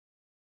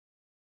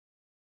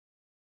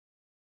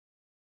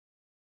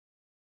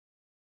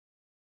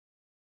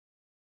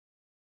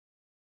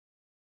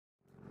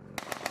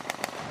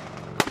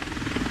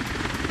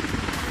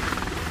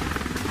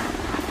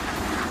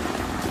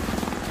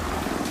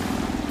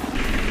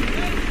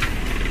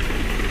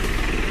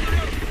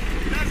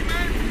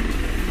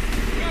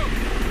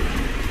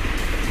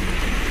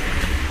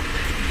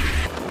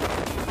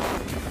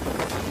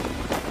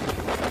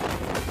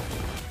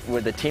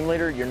with a team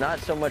leader, you're not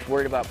so much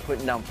worried about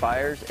putting down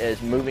fires as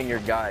moving your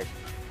guys.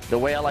 The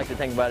way I like to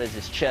think about it is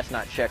it's chess,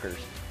 not checkers.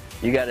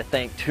 You got to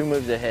think 2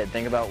 moves ahead.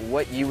 Think about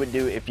what you would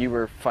do if you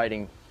were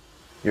fighting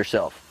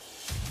yourself.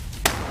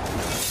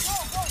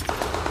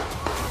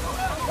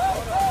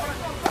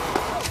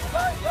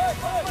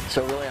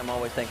 So really, I'm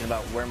always thinking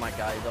about where my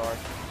guys are,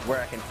 where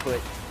I can put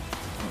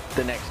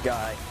the next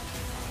guy,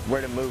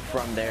 where to move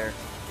from there.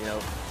 You know,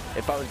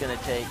 if I was going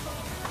to take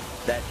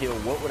that hill,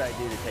 what would I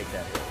do to take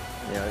that hill?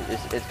 You know,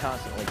 it's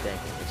constantly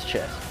thinking. It's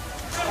chess.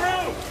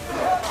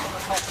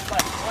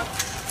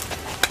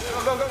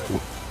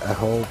 I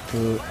hope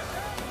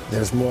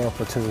there's more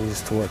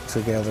opportunities to work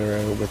together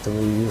with the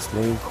U.S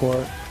Marine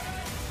Corps.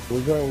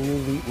 We're going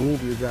to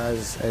need you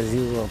guys, as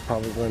you are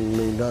probably going to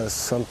need us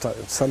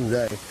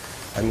someday.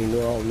 I mean,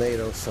 we're all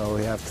NATO, so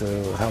we have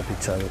to help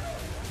each other.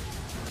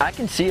 I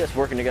can see us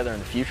working together in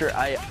the future.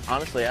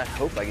 Honestly, I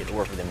hope I get to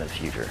work with them in the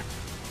future.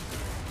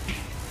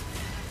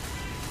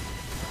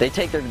 They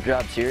take their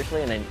job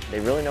seriously, and they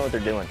really know what they're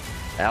doing.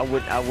 And I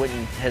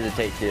wouldn't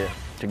hesitate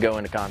to go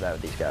into combat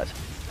with these guys.